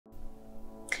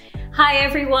Hi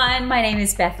everyone, my name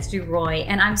is Beth DuRoy,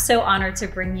 and I'm so honored to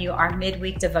bring you our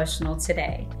midweek devotional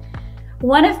today.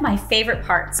 One of my favorite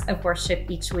parts of worship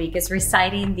each week is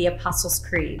reciting the Apostles'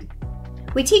 Creed.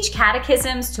 We teach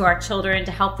catechisms to our children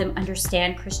to help them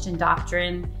understand Christian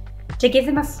doctrine, to give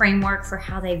them a framework for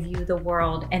how they view the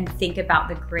world and think about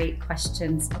the great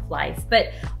questions of life. But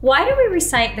why do we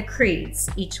recite the creeds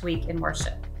each week in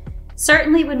worship?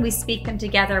 Certainly when we speak them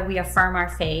together, we affirm our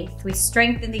faith. We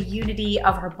strengthen the unity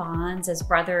of our bonds as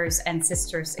brothers and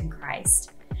sisters in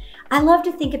Christ. I love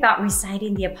to think about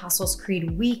reciting the Apostles'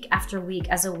 Creed week after week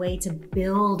as a way to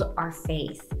build our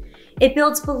faith. It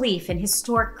builds belief in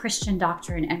historic Christian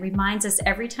doctrine and reminds us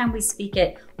every time we speak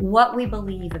it what we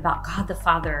believe about God the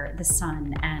Father, the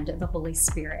Son, and the Holy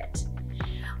Spirit.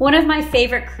 One of my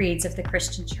favorite creeds of the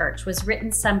Christian church was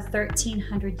written some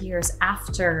 1,300 years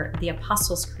after the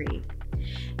Apostles' Creed.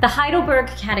 The Heidelberg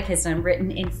Catechism,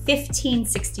 written in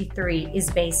 1563,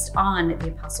 is based on the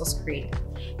Apostles' Creed.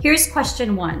 Here's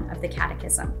question 1 of the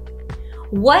Catechism.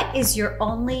 What is your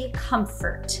only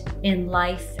comfort in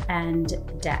life and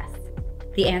death?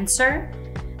 The answer,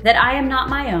 that I am not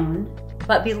my own,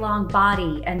 but belong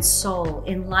body and soul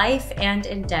in life and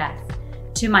in death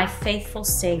to my faithful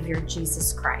Savior,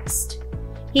 Jesus Christ.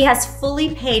 He has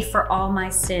fully paid for all my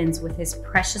sins with his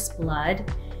precious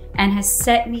blood and has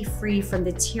set me free from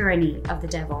the tyranny of the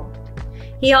devil.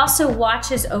 He also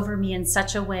watches over me in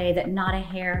such a way that not a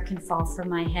hair can fall from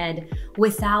my head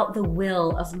without the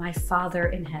will of my Father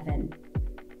in heaven.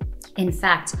 In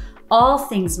fact, all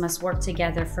things must work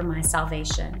together for my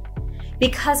salvation.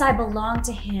 Because I belong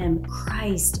to him,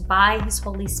 Christ, by his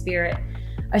Holy Spirit,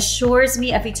 assures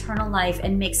me of eternal life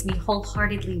and makes me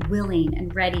wholeheartedly willing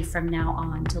and ready from now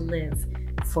on to live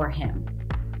for him.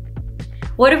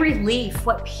 What a relief,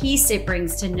 what peace it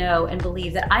brings to know and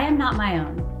believe that I am not my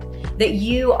own, that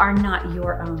you are not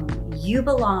your own. You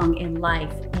belong in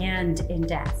life and in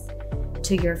death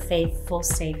to your faithful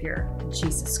Savior,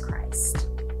 Jesus Christ.